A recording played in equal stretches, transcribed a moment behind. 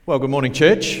Well, good morning,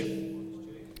 church.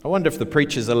 I wonder if the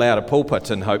preacher's allowed a pulpit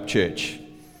in Hope Church.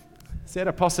 Is that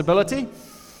a possibility?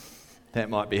 That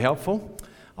might be helpful.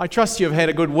 I trust you've had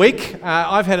a good week.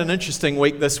 I've had an interesting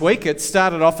week this week. It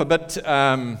started off a bit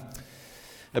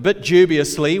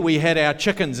dubiously. We had our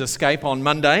chickens escape on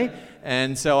Monday,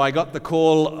 and so I got the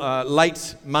call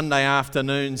late Monday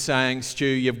afternoon saying, "Stu,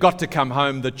 you've got to come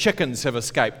home. The chickens have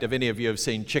escaped." If any of you have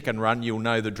seen Chicken Run, you'll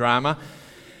know the drama.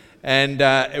 And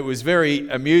it was very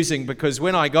amusing because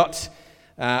when I got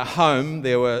home,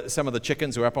 some of the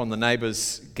chickens were up on the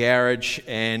neighbour's garage,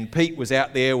 and Pete was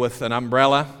out there with an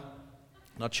umbrella.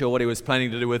 Not sure what he was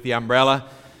planning to do with the umbrella.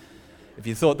 If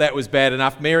you thought that was bad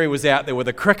enough, Mary was out there with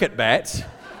a cricket bat.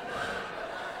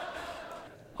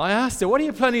 I asked her, "What are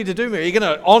you planning to do, Mary? Are you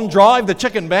going to on-drive the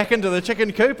chicken back into the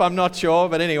chicken coop?" I'm not sure,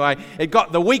 but anyway,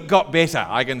 the week got better,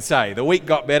 I can say. The week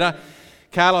got better.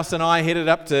 Carlos and I headed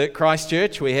up to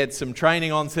Christchurch. We had some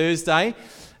training on Thursday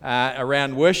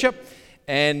around worship.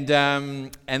 And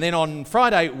then on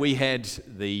Friday, we had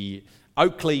the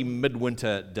Oakley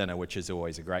Midwinter Dinner, which is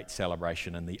always a great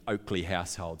celebration in the Oakley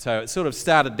household. So it sort of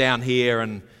started down here,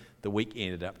 and the week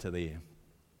ended up to there.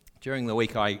 During the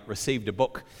week, I received a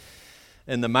book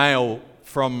in the mail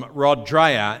from Rod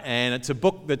Dreher, and it's a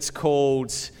book that's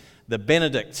called The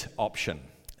Benedict Option.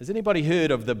 Has anybody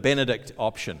heard of The Benedict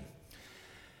Option?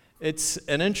 It's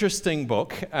an interesting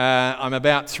book. I'm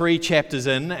about 3 chapters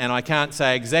in, and I can't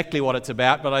say exactly what it's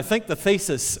about, but I think the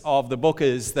thesis of the book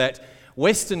is that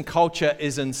Western culture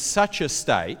is in such a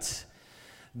state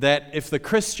that if the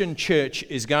Christian church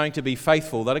is going to be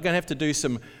faithful, they're going to have to do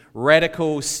some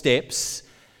radical steps,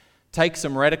 take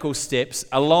some radical steps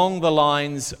along the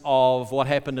lines of what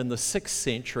happened in the 6th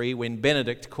century when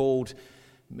Benedict called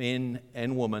men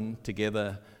and women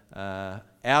together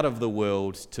out of the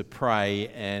world to pray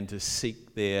and to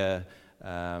seek their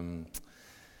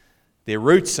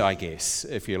roots, I guess,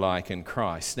 if you like, in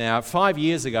Christ. Now, 5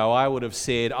 years ago, I would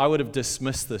have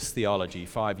dismissed this theology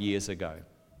 5 years ago.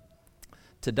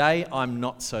 Today, I'm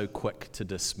not so quick to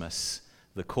dismiss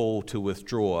the call to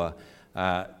withdraw,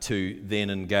 to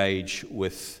then engage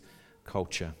with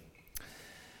culture.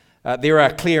 There are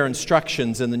clear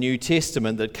instructions in the New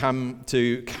Testament that come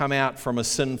out from a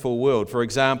sinful world. For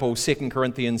example, 2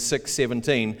 Corinthians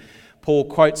 6:17, Paul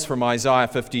quotes from Isaiah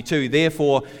 52,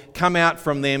 "Therefore come out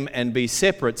from them and be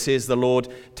separate, says the Lord,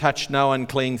 touch no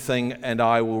unclean thing, and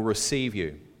I will receive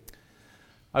you."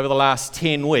 Over the last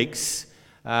 10 weeks,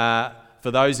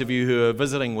 for those of you who are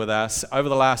visiting with us, over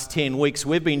the last 10 weeks,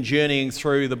 we've been journeying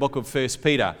through the book of 1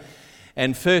 Peter.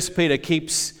 And 1 Peter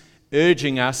keeps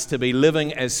urging us to be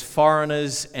living as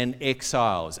foreigners and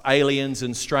exiles, aliens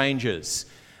and strangers.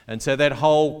 And so that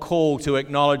whole call to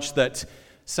acknowledge that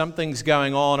something's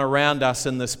going on around us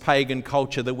in this pagan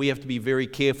culture that we have to be very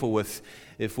careful with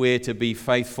if we're to be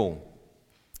faithful.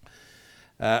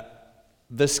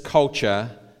 This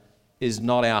culture is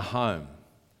not our home.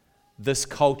 This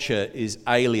culture is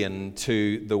alien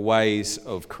to the ways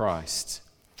of Christ.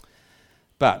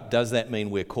 But does that mean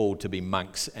we're called to be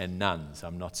monks and nuns?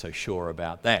 I'm not so sure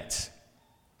about that.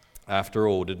 After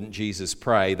all, didn't Jesus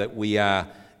pray that we are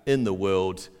in the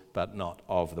world but not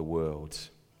of the world?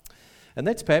 And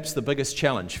that's perhaps the biggest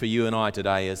challenge for you and I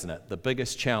today, isn't it? The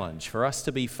biggest challenge for us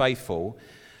to be faithful.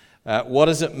 What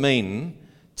does it mean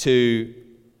to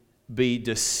be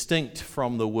distinct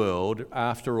from the world?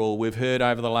 After all, we've heard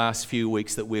over the last few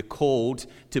weeks that we're called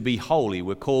to be holy.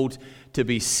 We're called to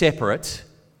be separate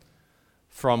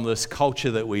from this culture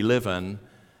that we live in,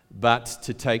 but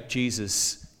to take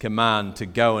Jesus' command to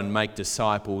go and make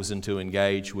disciples and to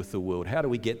engage with the world. How do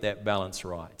we get that balance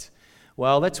right?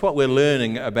 Well, that's what we're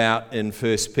learning about in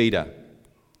 1 Peter.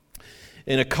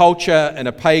 In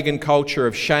a pagan culture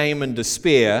of shame and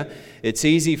despair, it's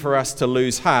easy for us to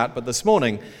lose heart, but this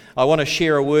morning I want to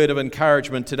share a word of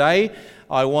encouragement today.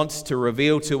 I want to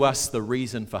reveal to us the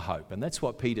reason for hope, and that's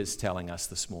what Peter's telling us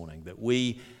this morning, that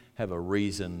we have a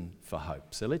reason for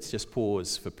hope. So let's just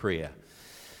pause for prayer.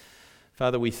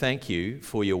 Father, we thank you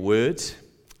for your word,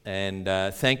 and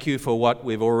thank you for what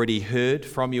we've already heard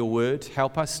from your word.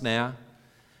 Help us now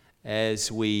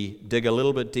as we dig a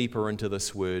little bit deeper into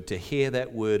this word to hear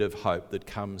that word of hope that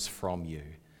comes from you.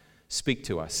 Speak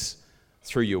to us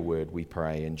through your word, we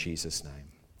pray in Jesus'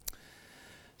 name.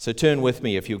 So turn with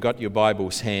me if you've got your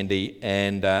Bibles handy,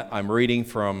 and I'm reading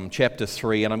from chapter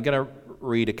 3, and I'm going to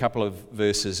read a couple of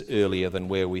verses earlier than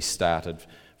where we started,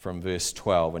 from verse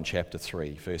 12 in chapter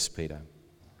 3, 1 Peter.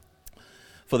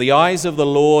 "For the eyes of the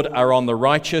Lord are on the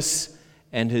righteous,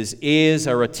 and his ears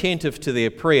are attentive to their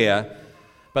prayer,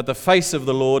 but the face of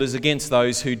the Lord is against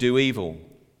those who do evil.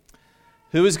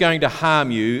 Who is going to harm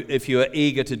you if you are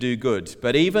eager to do good?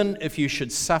 But even if you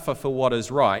should suffer for what is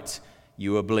right,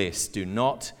 you are blessed. Do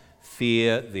not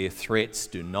fear their threats.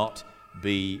 Do not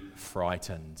be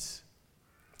frightened.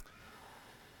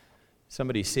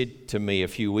 Somebody said to me a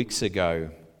few weeks ago,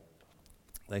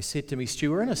 they said to me,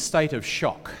 Stu, we're in a state of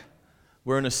shock.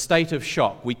 We're in a state of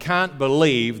shock. We can't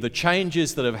believe the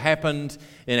changes that have happened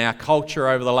in our culture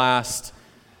over the last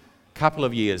couple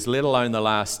of years, let alone the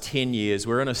last 10 years.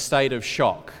 We're in a state of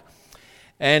shock.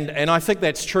 And I think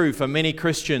that's true for many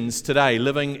Christians today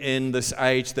living in this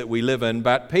age that we live in.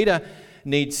 But Peter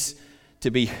needs to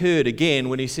be heard again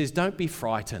when he says, don't be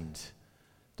frightened.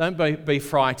 Don't be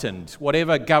frightened.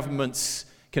 Whatever governments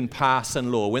can pass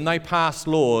in law, when they pass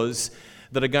laws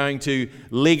that are going to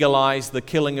legalize the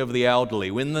killing of the elderly,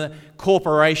 when the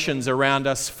corporations around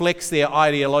us flex their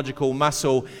ideological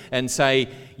muscle and say,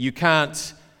 you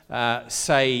can't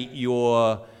say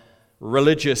your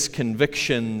religious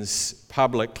convictions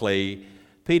publicly,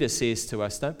 Peter says to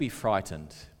us, don't be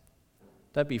frightened.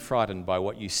 Don't be frightened by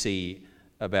what you see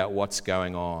about what's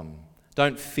going on.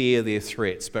 Don't fear their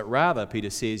threats, but rather, Peter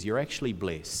says, you're actually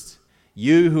blessed.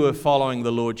 You who are following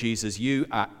the Lord Jesus, you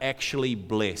are actually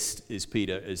blessed, as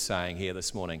Peter is saying here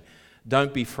this morning.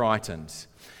 Don't be frightened.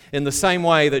 In the same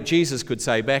way that Jesus could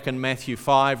say back in Matthew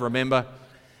 5, remember,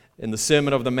 in the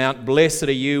Sermon on the Mount, blessed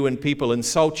are you when people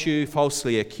insult you,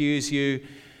 falsely accuse you,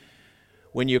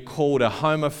 when you're called a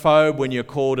homophobe, when you're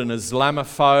called an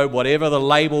Islamophobe, whatever the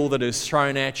label that is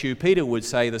thrown at you. Peter would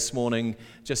say this morning,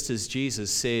 just as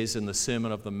Jesus says in the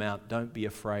Sermon on the Mount, don't be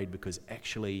afraid because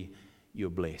actually you're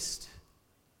blessed.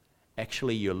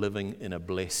 Actually, you're living in a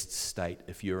blessed state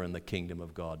if you're in the kingdom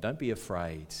of God. Don't be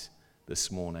afraid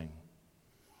this morning.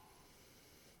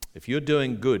 If you're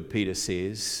doing good, Peter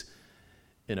says,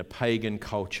 in a pagan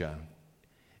culture,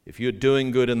 if you're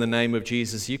doing good in the name of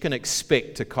Jesus, you can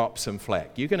expect to cop some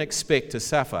flack. You can expect to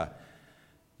suffer.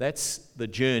 That's the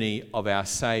journey of our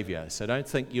Savior. So don't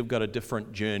think you've got a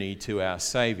different journey to our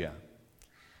Savior.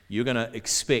 You're going to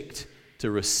expect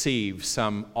to receive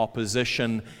some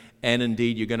opposition, and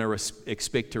indeed you're going to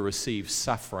expect to receive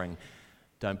suffering.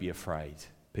 Don't be afraid.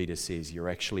 Peter says you're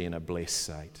actually in a blessed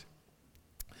state.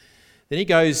 Then he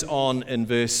goes on in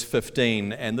verse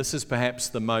 15, and this is perhaps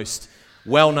the most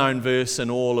well-known verse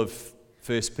in all of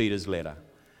 1 Peter's letter.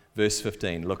 Verse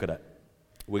 15, look at it.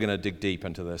 We're going to dig deep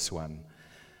into this one.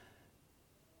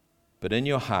 But in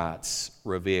your hearts,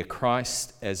 revere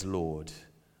Christ as Lord.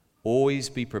 Always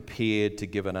be prepared to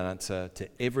give an answer to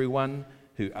everyone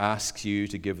who asks you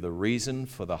to give the reason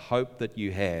for the hope that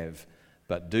you have,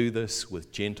 but do this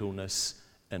with gentleness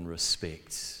and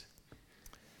respect.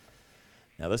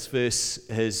 Now, this verse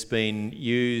has been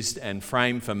used and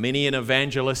framed for many an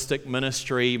evangelistic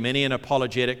ministry, many an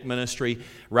apologetic ministry.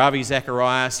 Ravi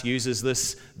Zacharias uses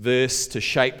this verse to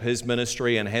shape his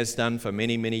ministry and has done for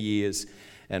many, many years,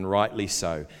 and rightly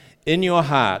so. In your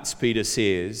hearts, Peter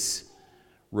says,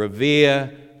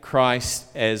 revere Christ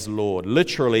as Lord.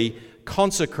 Literally,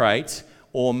 consecrate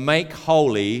or make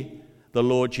holy the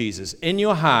Lord Jesus. In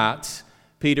your heart,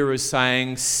 Peter is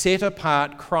saying, set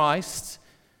apart Christ.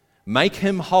 Make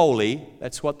him holy.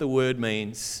 That's what the word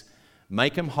means.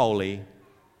 Make him holy.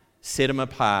 Set him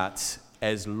apart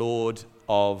as Lord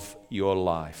of your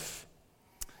life.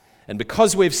 And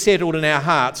because we've settled in our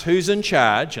hearts who's in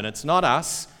charge, and it's not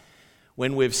us,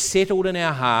 when we've settled in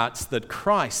our hearts that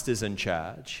Christ is in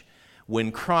charge,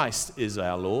 when Christ is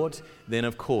our Lord, then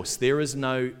of course there is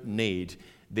no need,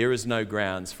 there is no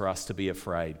grounds for us to be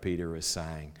afraid, Peter is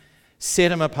saying.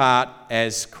 Set him apart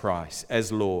as Christ,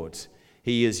 as Lord.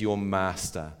 He is your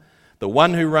master. The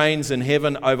one who reigns in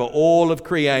heaven over all of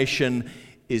creation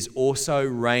is also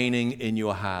reigning in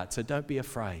your heart. So don't be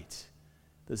afraid.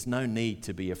 There's no need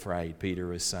to be afraid,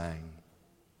 Peter is saying.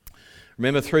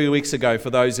 Remember 3 weeks ago, for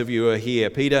those of you who are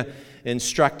here, Peter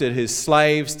instructed his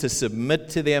slaves to submit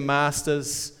to their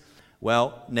masters.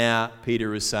 Well, now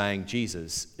Peter is saying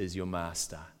Jesus is your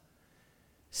master.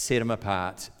 Set him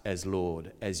apart as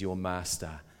Lord, as your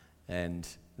master, and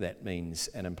that means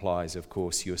and implies, of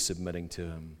course, you're submitting to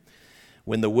him.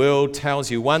 When the world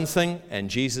tells you one thing and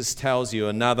Jesus tells you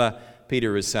another,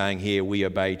 Peter is saying here we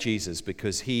obey Jesus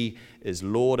because he is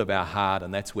Lord of our heart,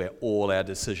 and that's where all our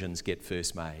decisions get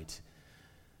first made.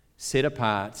 Set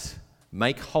apart,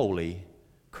 make holy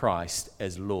Christ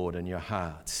as Lord in your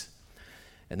heart.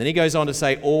 And then he goes on to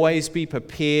say, always be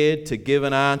prepared to give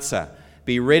an answer.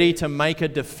 Be ready to make a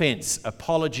defense,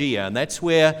 apologia, and that's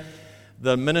where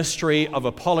the ministry of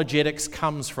apologetics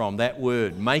comes from, that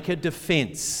word. Make a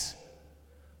defense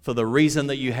for the reason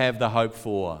that you have the hope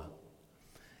for.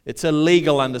 It's a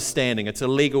legal understanding. It's a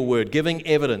legal word. Giving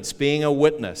evidence, being a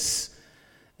witness.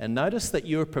 And notice that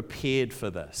you're prepared for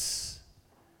this.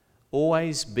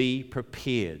 Always be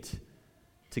prepared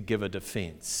to give a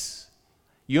defense.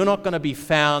 You're not going to be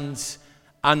found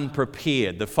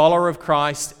unprepared. The follower of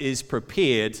Christ is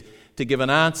prepared to give an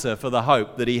answer for the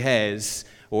hope that he has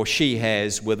or she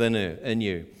has in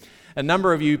you. A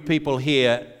number of you people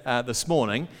here this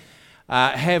morning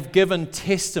have given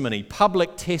testimony,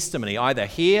 public testimony, either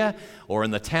here or in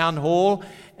the town hall,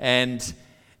 and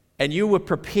you were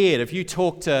prepared. If you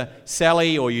talk to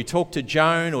Sally or you talk to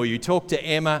Joan or you talk to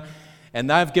Emma, and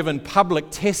they've given public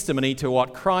testimony to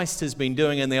what Christ has been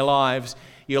doing in their lives,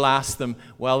 you'll ask them,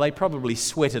 well, they probably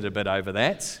sweated a bit over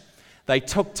that. They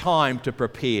took time to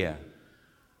prepare.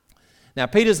 Now,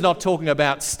 Peter's not talking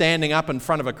about standing up in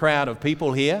front of a crowd of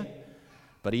people here,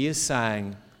 but he is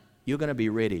saying, you're going to be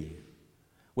ready.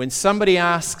 When somebody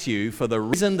asks you for the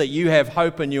reason that you have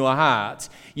hope in your heart,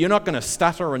 you're not going to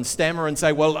stutter and stammer and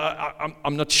say, well,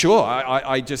 I'm not sure.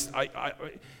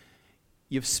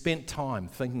 You've spent time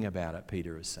thinking about it,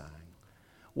 Peter is saying.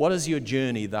 What is your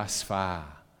journey thus far?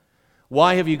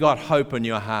 Why have you got hope in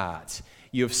your heart?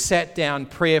 You've sat down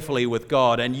prayerfully with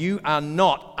God and you are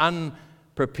not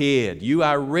unprepared. You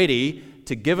are ready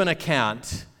to give an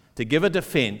account, to give a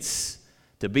defense,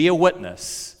 to be a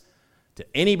witness to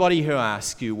anybody who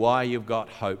asks you why you've got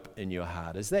hope in your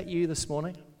heart. Is that you this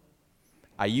morning?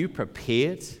 Are you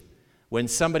prepared when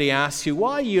somebody asks you,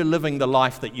 why are you living the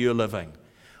life that you're living?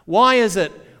 Why is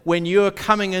it when you're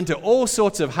coming into all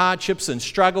sorts of hardships and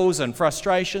struggles and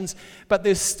frustrations, but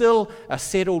there's still a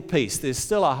settled peace, there's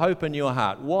still a hope in your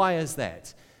heart? Why is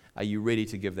that? Are you ready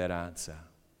to give that answer?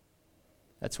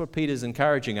 That's what Peter's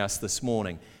encouraging us this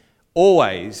morning.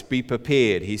 Always be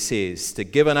prepared, he says, to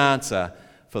give an answer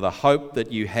for the hope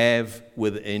that you have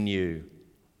within you.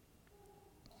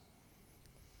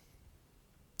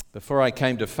 Before I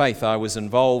came to faith, I was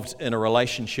involved in a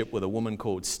relationship with a woman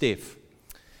called Steph.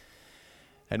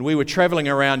 And we were traveling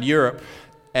around Europe,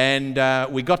 and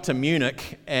we got to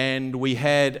Munich, and we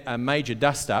had a major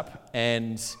dust-up,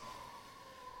 and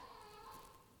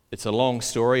it's a long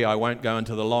story. I won't go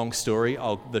into the long story.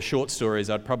 The short story is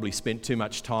I'd probably spent too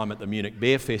much time at the Munich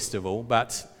Beer Festival,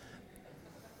 but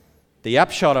the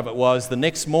upshot of it was the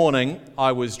next morning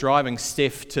I was driving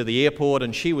Steph to the airport,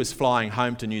 and she was flying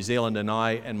home to New Zealand, and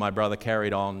I and my brother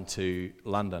carried on to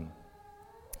London.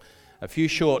 A few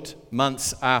short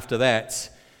months after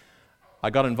that, I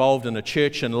got involved in a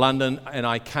church in London, and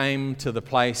I came to the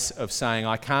place of saying,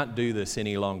 I can't do this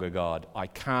any longer, God. I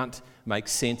can't make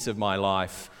sense of my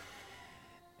life.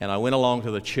 And I went along to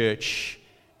the church,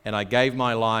 and I gave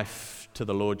my life to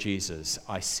the Lord Jesus.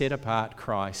 I set apart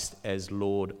Christ as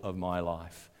Lord of my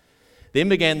life. Then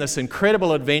began this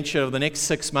incredible adventure of the next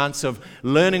 6 months of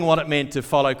learning what it meant to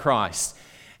follow Christ.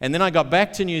 And then I got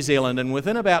back to New Zealand, and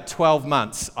within about 12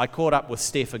 months, I caught up with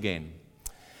Steph again.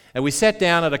 And we sat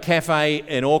down at a cafe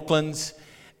in Auckland,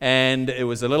 and it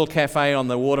was a little cafe on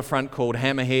the waterfront called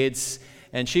Hammerheads,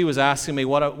 and she was asking me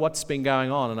what's been going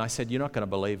on, and I said, you're not going to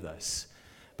believe this.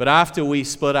 But after we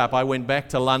split up, I went back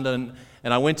to London,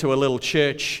 and I went to a little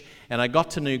church, and I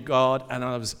got to know God, and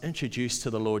I was introduced to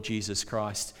the Lord Jesus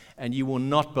Christ. And you will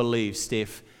not believe,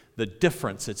 Steph, the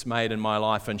difference it's made in my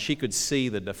life, and she could see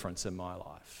the difference in my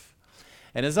life.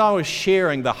 And as I was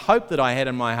sharing the hope that I had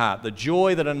in my heart, the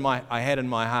joy that I had in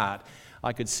my heart,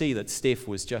 I could see that Steph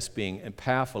was just being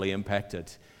powerfully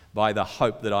impacted by the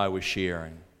hope that I was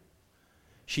sharing.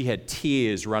 She had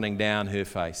tears running down her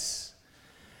face.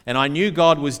 And I knew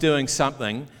God was doing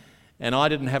something, and I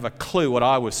didn't have a clue what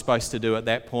I was supposed to do at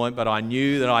that point, but I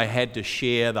knew that I had to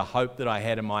share the hope that I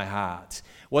had in my heart.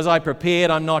 Was I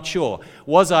prepared? I'm not sure.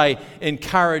 Was I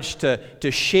encouraged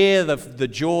to share the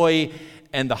joy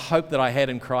and the hope that I had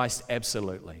in Christ?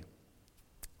 Absolutely.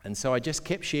 And so I just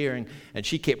kept sharing, and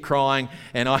she kept crying,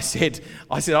 and I said,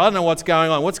 I don't know what's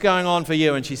going on. What's going on for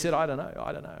you? And she said, I don't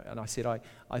know. And I said,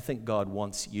 I think God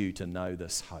wants you to know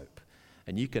this hope,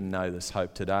 and you can know this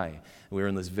hope today. We're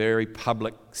in this very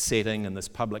public setting, in this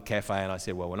public cafe, and I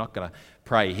said, well, we're not going to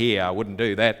pray here. I wouldn't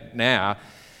do that now.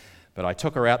 But I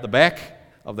took her out the back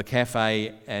of the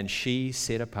cafe, and she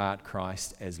set apart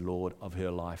Christ as Lord of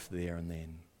her life there and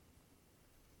then.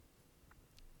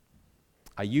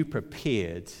 Are you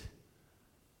prepared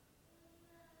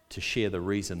to share the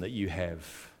reason that you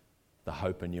have the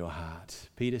hope in your heart?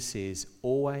 Peter says,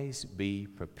 always be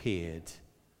prepared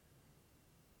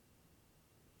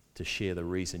to share the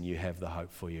reason you have the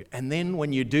hope for you. And then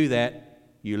when you do that,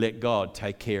 you let God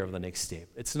take care of the next step.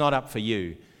 It's not up for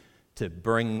you to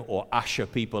bring or usher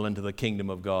people into the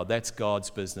kingdom of God. That's God's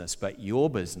business. But your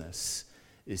business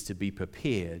is to be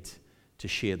prepared to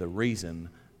share the reason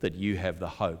that you have the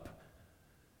hope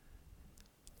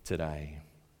today.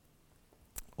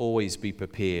 Always be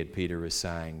prepared, Peter is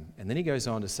saying. And then he goes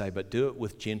on to say, but do it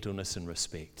with gentleness and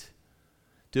respect.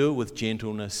 Do it with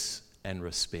gentleness and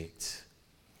respect.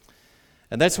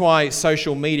 And that's why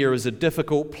social media is a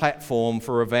difficult platform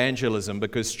for evangelism,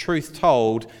 because truth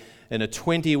told in a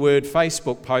 20-word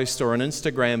Facebook post or an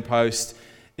Instagram post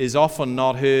is often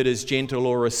not heard as gentle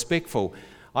or respectful.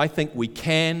 I think we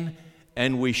can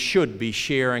and we should be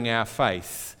sharing our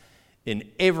faith in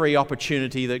every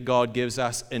opportunity that God gives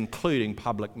us, including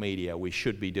public media. We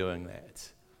should be doing that.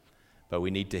 But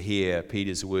we need to hear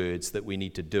Peter's words that we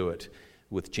need to do it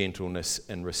with gentleness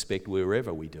and respect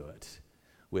wherever we do it,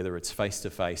 whether it's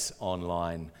face-to-face,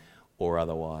 online, or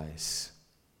otherwise.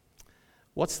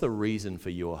 What's the reason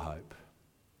for your hope?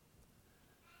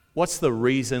 What's the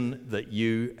reason that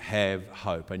you have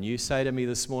hope? And you say to me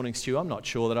this morning, Stu, I'm not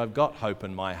sure that I've got hope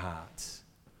in my heart.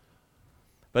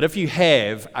 But if you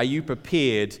have, are you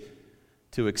prepared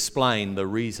to explain the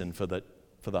reason for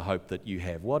the hope that you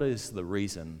have? What is the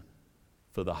reason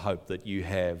for the hope that you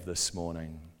have this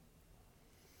morning?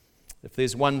 If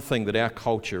there's one thing that our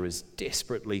culture is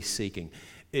desperately seeking,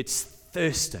 it's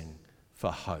thirsting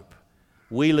for hope.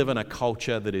 We live in a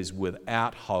culture that is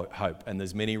without hope, and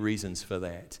there's many reasons for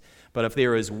that. But if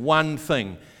there is one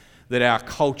thing that our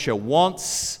culture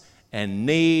wants and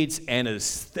needs and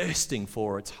is thirsting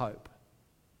for, it's hope.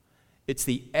 It's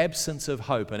the absence of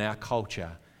hope in our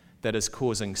culture that is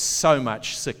causing so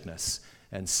much sickness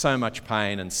and so much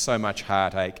pain and so much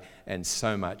heartache and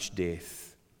so much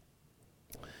death.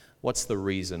 What's the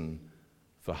reason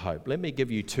for hope? Let me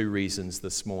give you 2 reasons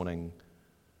this morning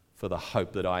for the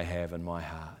hope that I have in my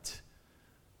heart.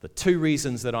 The 2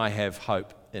 reasons that I have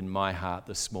hope in my heart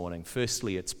this morning.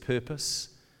 Firstly, it's purpose,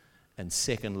 and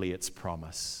secondly, it's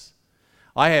promise.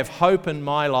 I have hope in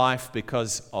my life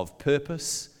because of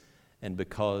purpose and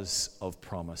because of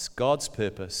promise. God's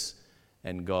purpose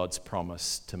and God's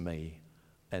promise to me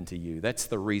and to you. That's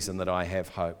the reason that I have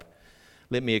hope.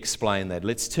 Let me explain that.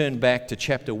 Let's turn back to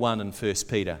chapter 1 in 1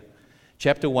 Peter.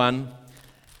 Chapter 1,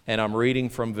 and I'm reading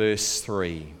from verse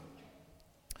 3.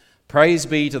 Praise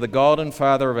be to the God and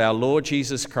Father of our Lord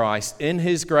Jesus Christ. In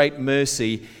his great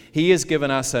mercy, he has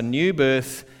given us a new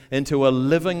birth into a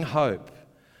living hope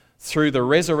through the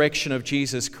resurrection of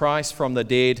Jesus Christ from the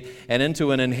dead, and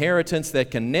into an inheritance that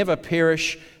can never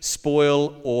perish,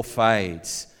 spoil, or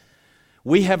fades.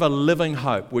 We have a living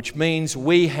hope, which means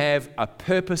we have a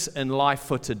purpose in life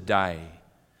for today.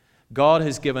 God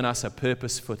has given us a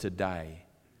purpose for today,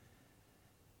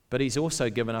 but he's also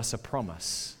given us a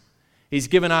promise. He's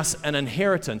given us an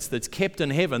inheritance that's kept in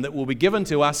heaven that will be given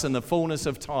to us in the fullness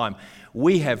of time.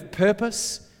 We have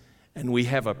purpose and we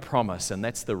have a promise, and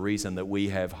that's the reason that we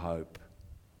have hope.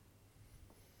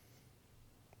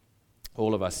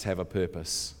 All of us have a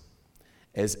purpose.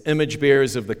 As image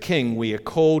bearers of the King, we are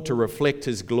called to reflect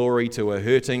his glory to a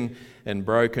hurting and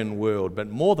broken world. But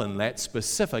more than that,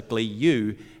 specifically,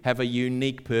 you have a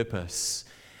unique purpose.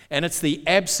 And it's the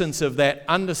absence of that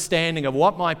understanding of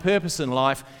what my purpose in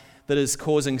life that is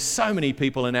causing so many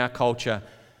people in our culture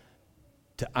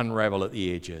to unravel at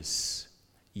the edges.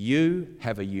 You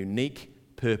have a unique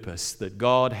purpose that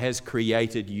God has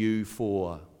created you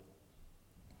for.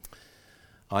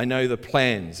 I know the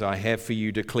plans I have for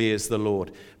you, declares the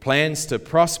Lord. Plans to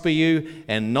prosper you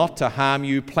and not to harm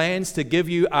you. Plans to give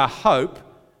you a hope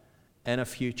and a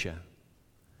future.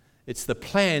 It's the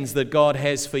plans that God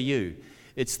has for you.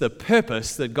 It's the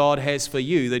purpose that God has for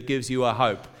you that gives you a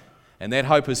hope. And that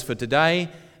hope is for today,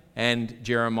 and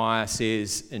Jeremiah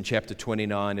says in chapter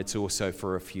 29, it's also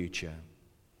for a future.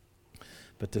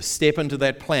 But to step into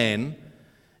that plan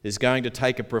is going to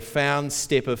take a profound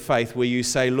step of faith where you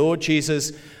say, Lord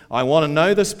Jesus, I want to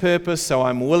know this purpose, so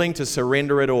I'm willing to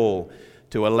surrender it all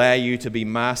to allow you to be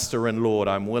Master and Lord.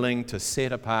 I'm willing to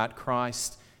set apart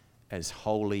Christ as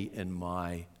holy in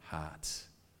my heart.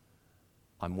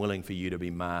 I'm willing for you to be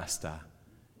Master.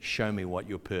 Show me what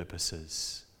your purpose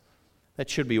is. That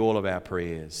should be all of our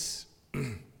prayers.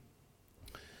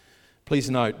 Please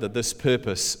note that this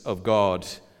purpose of God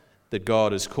that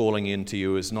God is calling into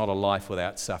you is not a life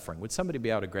without suffering. Would somebody be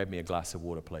able to grab me a glass of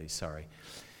water, please? Sorry.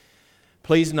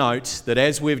 Please note that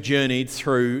as we've journeyed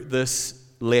through this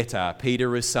letter,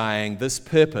 Peter is saying this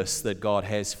purpose that God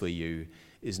has for you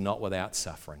is not without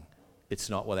suffering. It's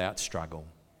not without struggle.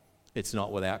 It's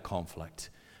not without conflict.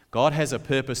 God has a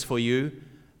purpose for you,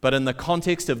 but in the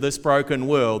context of this broken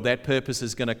world, that purpose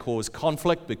is going to cause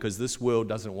conflict because this world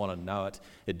doesn't want to know it.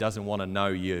 It doesn't want to know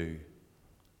you.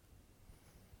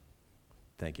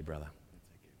 Thank you, brother.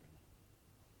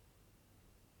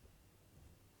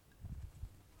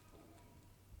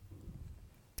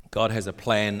 God has a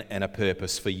plan and a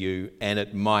purpose for you, and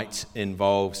it might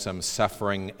involve some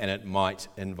suffering and it might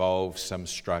involve some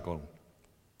struggle.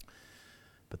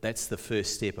 But that's the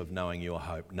first step of knowing your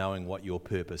hope, knowing what your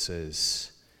purpose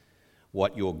is,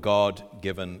 what your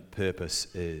God-given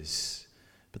purpose is.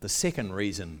 But the second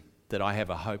reason that I have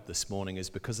a hope this morning is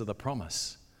because of the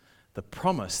promise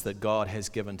that God has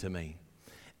given to me.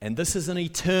 And this is an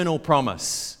eternal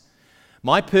promise.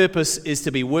 My purpose is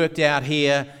to be worked out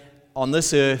here on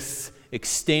this earth,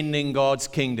 extending God's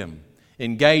kingdom,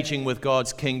 engaging with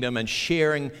God's kingdom and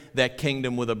sharing that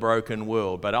kingdom with a broken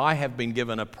world. But I have been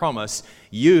given a promise,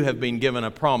 you have been given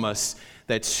a promise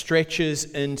that stretches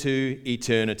into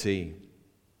eternity.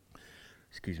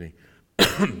 Excuse me.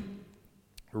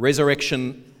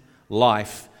 Resurrection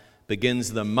life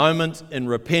begins the moment in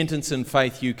repentance and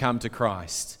faith you come to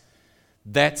Christ.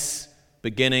 That's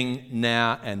beginning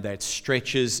now, and that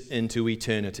stretches into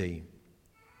eternity.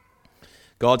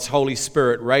 God's Holy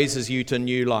Spirit raises you to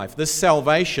new life. This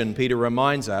salvation, Peter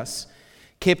reminds us,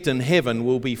 kept in heaven,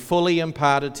 will be fully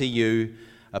imparted to you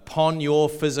upon your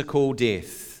physical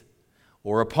death,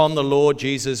 or upon the Lord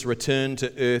Jesus' return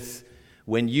to earth,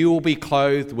 when you will be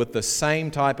clothed with the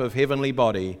same type of heavenly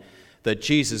body that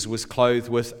Jesus was clothed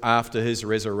with after his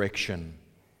resurrection.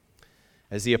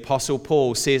 As the Apostle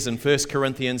Paul says in 1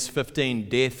 Corinthians 15,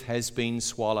 death has been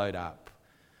swallowed up.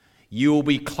 You will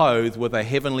be clothed with a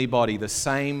heavenly body, the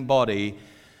same body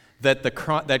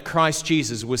that Christ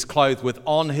Jesus was clothed with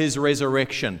on his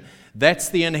resurrection. That's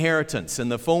the inheritance. In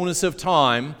the fullness of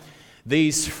time,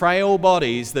 these frail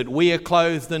bodies that we are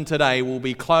clothed in today will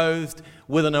be clothed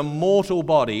with an immortal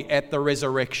body at the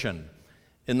resurrection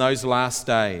in those last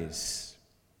days.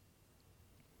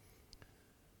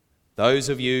 Those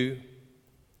of you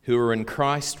who are in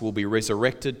Christ will be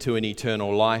resurrected to an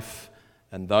eternal life,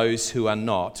 and those who are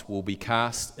not will be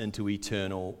cast into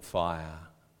eternal fire.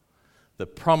 The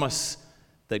promise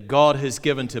that God has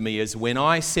given to me is when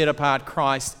I set apart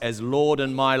Christ as Lord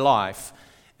in my life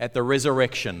at the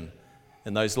resurrection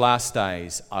in those last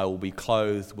days, I will be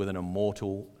clothed with an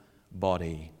immortal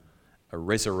body, a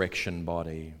resurrection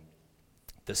body.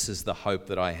 This is the hope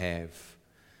that I have.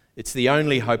 It's the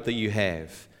only hope that you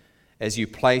have as you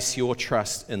place your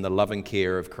trust in the loving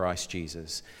care of Christ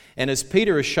Jesus. And as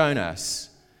Peter has shown us,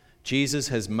 Jesus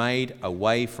has made a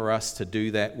way for us to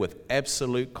do that with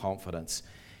absolute confidence.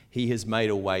 He has made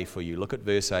a way for you. Look at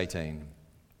verse 18,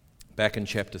 back in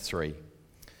chapter 3.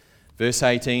 Verse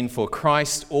 18, for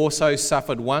Christ also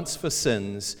suffered once for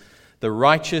sins, the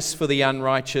righteous for the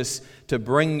unrighteous, to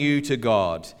bring you to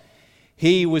God.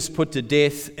 He was put to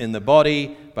death in the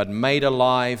body, but made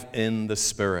alive in the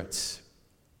spirit.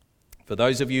 For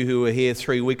those of you who were here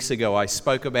 3 weeks ago, I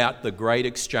spoke about the great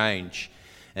exchange.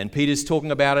 And Peter's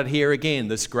talking about it here again,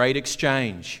 this great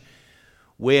exchange,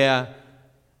 where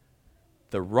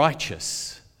the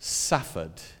righteous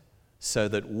suffered so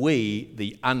that we,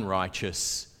 the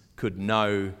unrighteous, could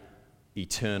know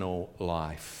eternal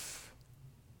life.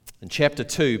 In chapter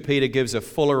 2, Peter gives a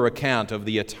fuller account of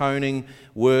the atoning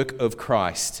work of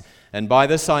Christ. And by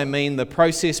this I mean the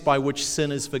process by which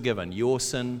sin is forgiven. Your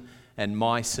sin and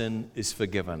my sin is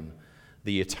forgiven.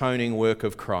 The atoning work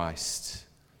of Christ.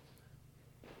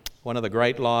 One of the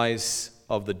great lies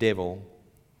of the devil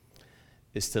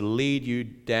is to lead you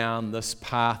down this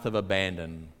path of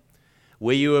abandon,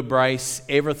 where you embrace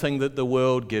everything that the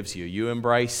world gives you. You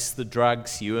embrace the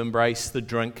drugs, you embrace the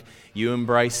drink, you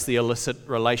embrace the illicit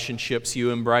relationships,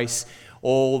 you embrace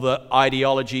all the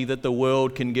ideology that the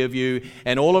world can give you,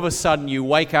 and all of a sudden you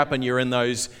wake up and you're in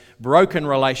those broken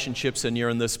relationships and you're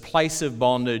in this place of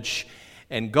bondage,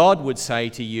 and God would say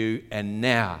to you, and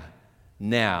now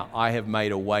I have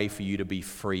made a way for you to be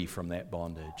free from that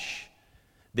bondage.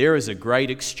 There is a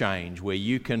great exchange where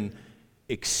you can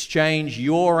exchange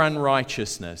your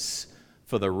unrighteousness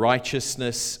for the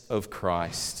righteousness of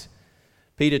Christ.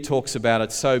 Peter talks about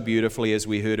it so beautifully, as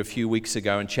we heard a few weeks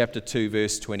ago in chapter 2,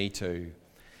 verse 22.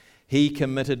 He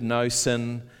committed no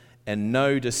sin, and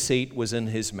no deceit was in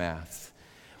his mouth.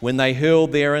 When they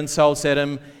hurled their insults at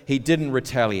him, he didn't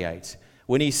retaliate.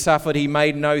 When he suffered, he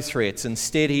made no threats.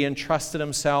 Instead, he entrusted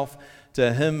himself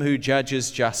to him who judges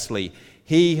justly.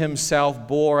 He himself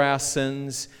bore our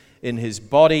sins in his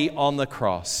body on the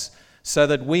cross, so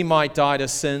that we might die to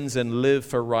sins and live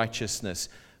for righteousness.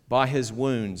 By his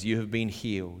wounds you have been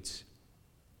healed.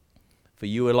 For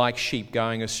you were like sheep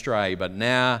going astray, but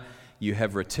now you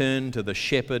have returned to the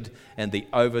shepherd and the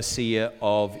overseer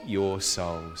of your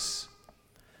souls.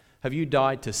 Have you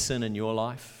died to sin in your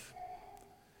life?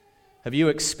 Have you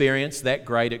experienced that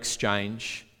great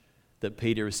exchange that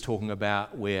Peter is talking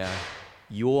about, where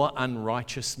your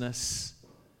unrighteousness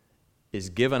is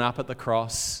given up at the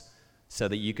cross so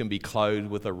that you can be clothed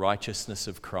with the righteousness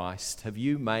of Christ? Have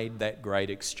you made that great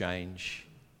exchange?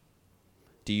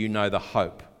 Do you know the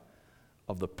hope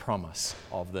of the promise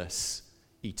of this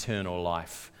eternal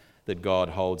life that God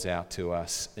holds out to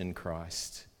us in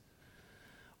Christ?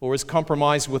 Or is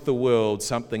compromise with the world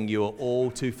something you're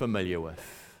all too familiar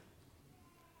with?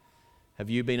 Have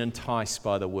you been enticed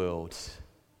by the world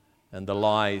and the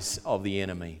lies of the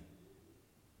enemy?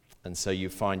 And so you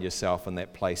find yourself in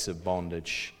that place of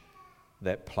bondage,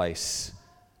 that place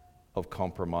of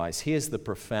compromise. Here's the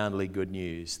profoundly good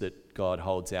news that God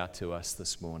holds out to us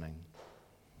this morning.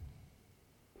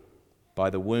 By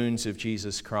the wounds of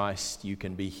Jesus Christ, you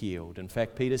can be healed. In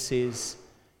fact, Peter says,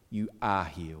 you are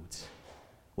healed.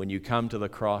 When you come to the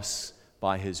cross,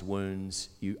 by his wounds,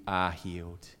 you are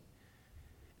healed.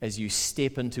 As you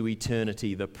step into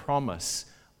eternity, the promise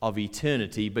of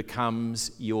eternity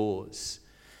becomes yours.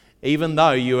 Even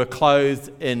though you are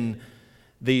clothed in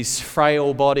these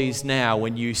frail bodies now,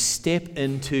 when you step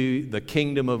into the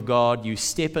kingdom of God, you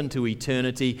step into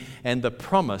eternity, and the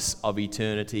promise of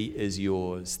eternity is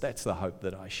yours. That's the hope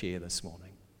that I share this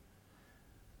morning.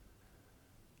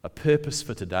 A purpose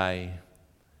for today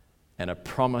and a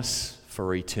promise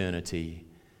for eternity.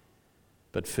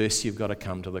 But first you've got to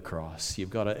come to the cross. You've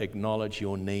got to acknowledge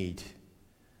your need.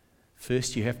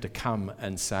 First you have to come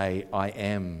and say, I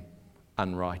am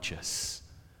unrighteous.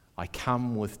 I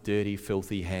come with dirty,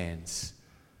 filthy hands.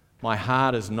 My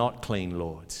heart is not clean,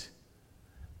 Lord.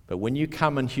 But when you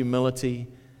come in humility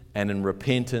and in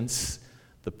repentance,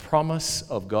 the promise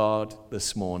of God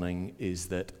this morning is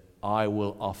that I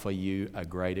will offer you a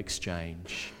great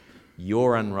exchange.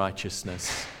 Your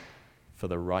unrighteousness for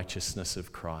the righteousness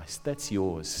of Christ. That's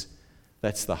yours.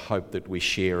 That's the hope that we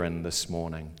share in this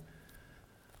morning.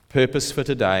 Purpose for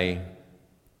today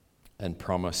and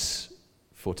promise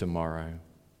for tomorrow.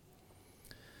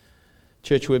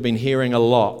 Church, we've been hearing a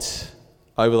lot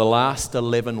over the last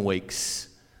 11 weeks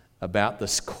about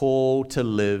this call to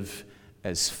live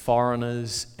as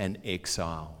foreigners and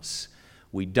exiles.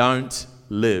 We don't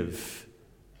live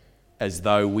as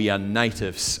though we are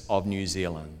natives of New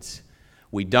Zealand.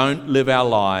 We don't live our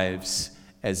lives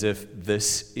as if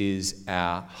this is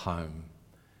our home.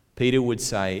 Peter would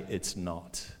say it's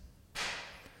not.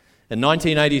 In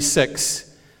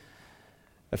 1986,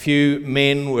 a few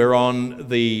men were on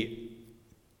the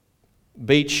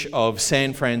beach of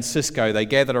San Francisco. They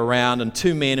gathered around, and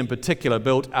two men in particular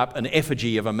built up an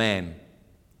effigy of a man,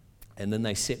 and then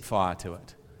they set fire to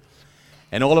it.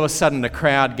 And all of a sudden, the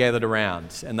crowd gathered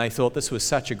around, and they thought this was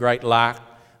such a great lark,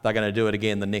 they're going to do it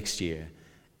again the next year,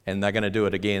 and they're going to do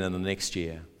it again in the next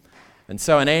year. And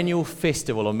so an annual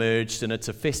festival emerged, and it's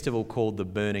a festival called the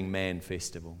Burning Man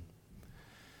Festival.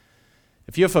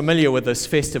 If you're familiar with this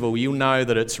festival, you'll know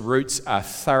that its roots are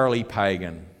thoroughly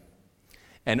pagan.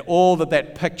 And all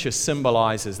that picture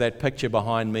symbolizes, that picture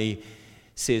behind me,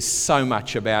 says so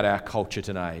much about our culture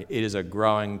today. It is a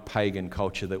growing pagan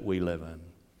culture that we live in.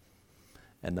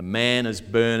 And the man is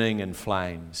burning in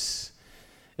flames.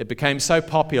 It became so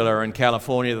popular in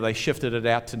California that they shifted it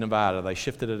out to Nevada. They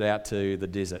shifted it out to the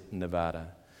desert in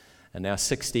Nevada. And now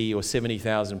 60 or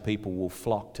 70,000 people will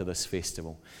flock to this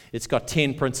festival. It's got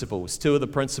 10 principles. Two of the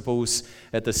principles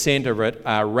at the center of it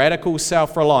are radical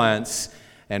self-reliance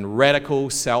and radical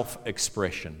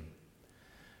self-expression.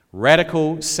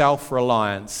 Radical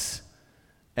self-reliance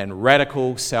and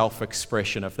radical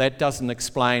self-expression. If that doesn't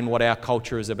explain what our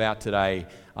culture is about today,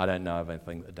 I don't know of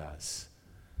anything that does.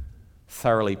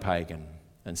 Thoroughly pagan.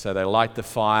 And so they light the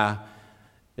fire.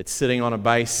 It's sitting on a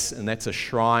base, and that's a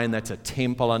shrine, that's a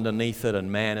temple underneath it,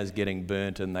 and man is getting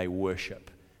burnt, and they worship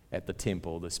at the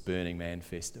temple, this Burning Man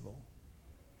Festival.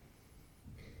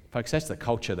 Folks, that's the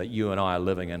culture that you and I are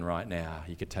living in right now.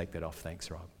 You could take that off, thanks,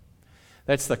 Rob.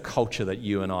 That's the culture that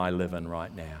you and I live in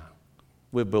right now.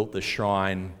 We've built the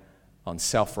shrine on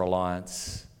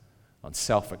self-reliance, on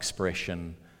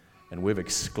self-expression, and we've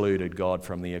excluded God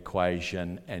from the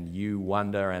equation, and you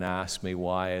wonder and ask me,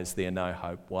 why is there no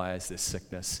hope? Why is there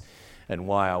sickness? And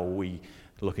why are we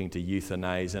looking to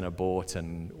euthanize and abort,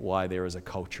 and why there is a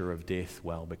culture of death?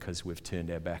 Well, because we've turned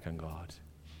our back on God.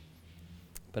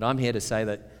 But I'm here to say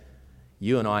that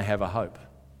you and I have a hope.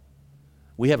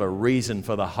 We have a reason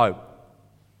for the hope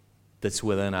that's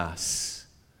within us.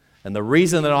 And the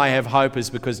reason that I have hope is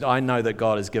because I know that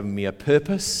God has given me a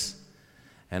purpose,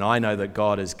 and I know that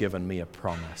God has given me a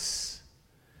promise.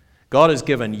 God has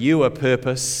given you a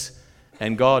purpose,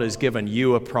 and God has given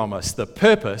you a promise. The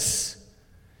purpose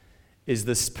is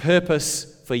this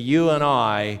purpose for you and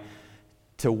I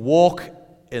to walk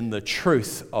in the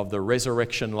truth of the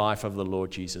resurrection life of the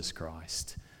Lord Jesus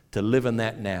Christ, to live in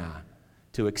that now,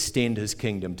 to extend his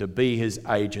kingdom, to be his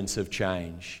agents of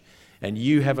change. And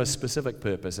you have a specific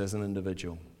purpose as an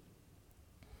individual.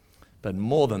 But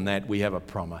more than that, we have a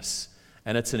promise,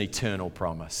 and it's an eternal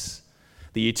promise.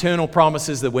 The eternal promise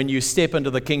is that when you step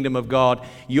into the kingdom of God,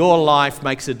 your life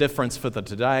makes a difference for the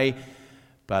today,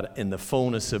 but in the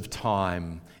fullness of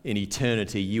time, in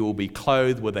eternity, you will be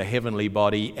clothed with a heavenly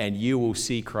body, and you will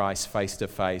see Christ face to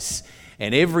face,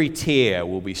 and every tear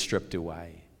will be stripped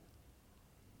away.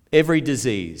 Every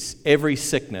disease, every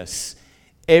sickness,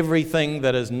 everything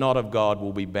that is not of God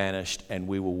will be banished, and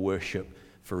we will worship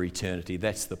for eternity.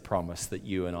 That's the promise that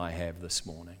you and I have this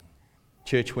morning.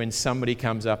 Church, when somebody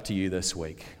comes up to you this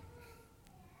week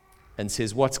and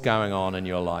says, what's going on in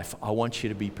your life? I want you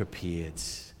to be prepared.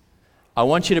 I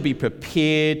want you to be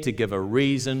prepared to give a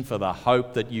reason for the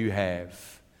hope that you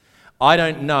have. I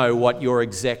don't know what your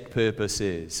exact purpose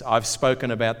is. I've spoken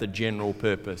about the general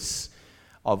purpose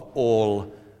of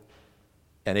all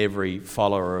and every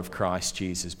follower of Christ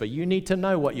Jesus. But you need to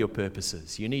know what your purpose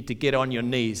is. You need to get on your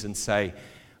knees and say,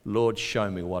 Lord, show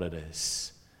me what it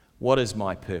is. What is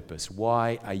my purpose?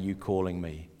 Why are you calling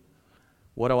me?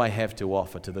 What do I have to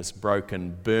offer to this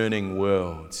broken, burning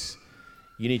world?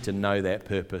 You need to know that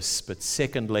purpose. But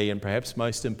secondly, and perhaps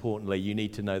most importantly, you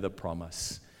need to know the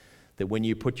promise that when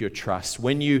you put your trust,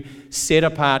 when you set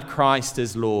apart Christ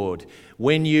as Lord,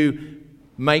 when you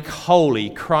make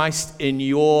holy Christ in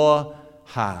your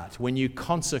heart, when you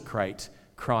consecrate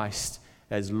Christ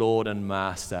as Lord and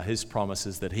Master, his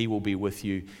promises that he will be with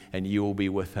you and you will be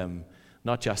with him,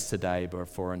 not just today, but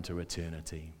for into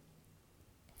eternity.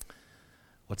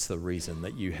 What's the reason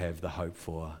that you have the hope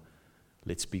for?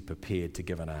 Let's be prepared to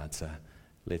give an answer.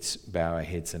 Let's bow our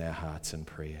heads and our hearts in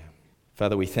prayer.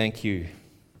 Father, we thank you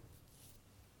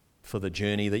for the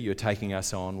journey that you're taking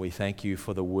us on. We thank you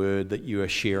for the word that you are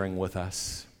sharing with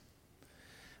us.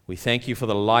 We thank you for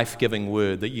the life-giving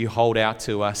word that you hold out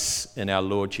to us in our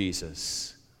Lord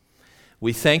Jesus.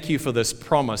 We thank you for this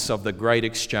promise of the great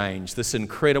exchange, this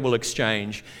incredible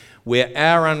exchange where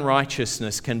our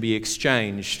unrighteousness can be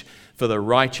exchanged for the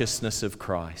righteousness of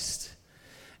Christ.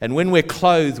 And when we're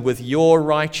clothed with your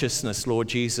righteousness, Lord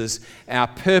Jesus, our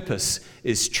purpose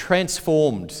is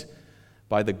transformed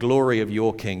by the glory of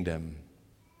your kingdom,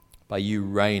 by you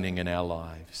reigning in our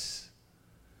lives.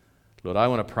 Lord, I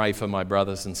want to pray for my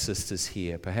brothers and sisters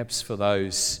here, perhaps for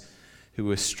those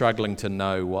who are struggling to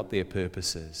know what their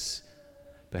purpose is.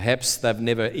 Perhaps they've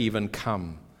never even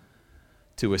come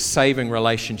to a saving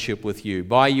relationship with you.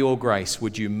 By your grace,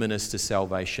 would you minister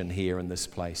salvation here in this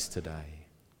place today?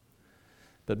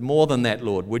 But more than that,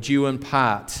 Lord, would you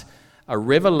impart a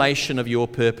revelation of your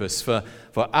purpose for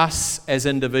us as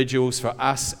individuals, for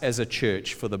us as a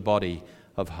church, for the body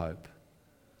of hope.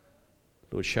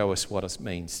 Lord, show us what it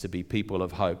means to be people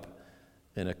of hope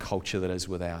in a culture that is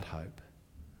without hope.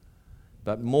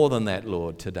 But more than that,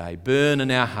 Lord, today, burn in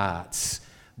our hearts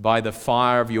by the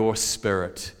fire of your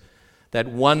Spirit that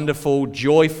wonderful,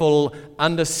 joyful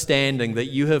understanding that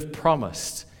you have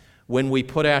promised when we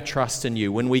put our trust in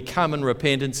you, when we come in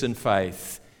repentance and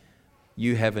faith.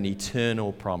 You have an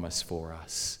eternal promise for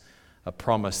us, a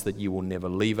promise that you will never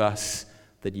leave us,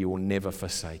 that you will never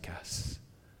forsake us.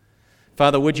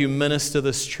 Father, would you minister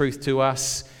this truth to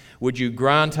us? Would you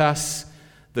grant us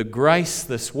the grace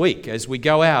this week as we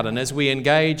go out and as we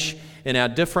engage in our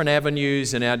different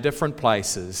avenues and our different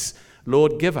places?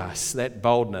 Lord, give us that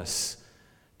boldness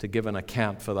to give an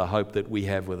account for the hope that we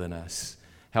have within us.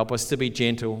 Help us to be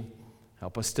gentle.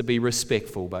 Help us to be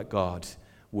respectful. But God,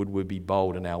 would we be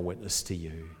bold in our witness to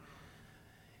you?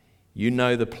 You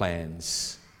know the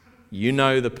plans. You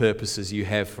know the purposes you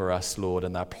have for us, Lord,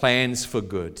 and they're plans for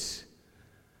good.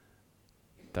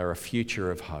 They're a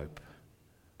future of hope.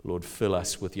 Lord, fill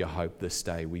us with your hope this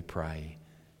day, we pray.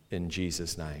 In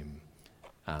Jesus' name,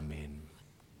 amen.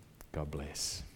 God bless.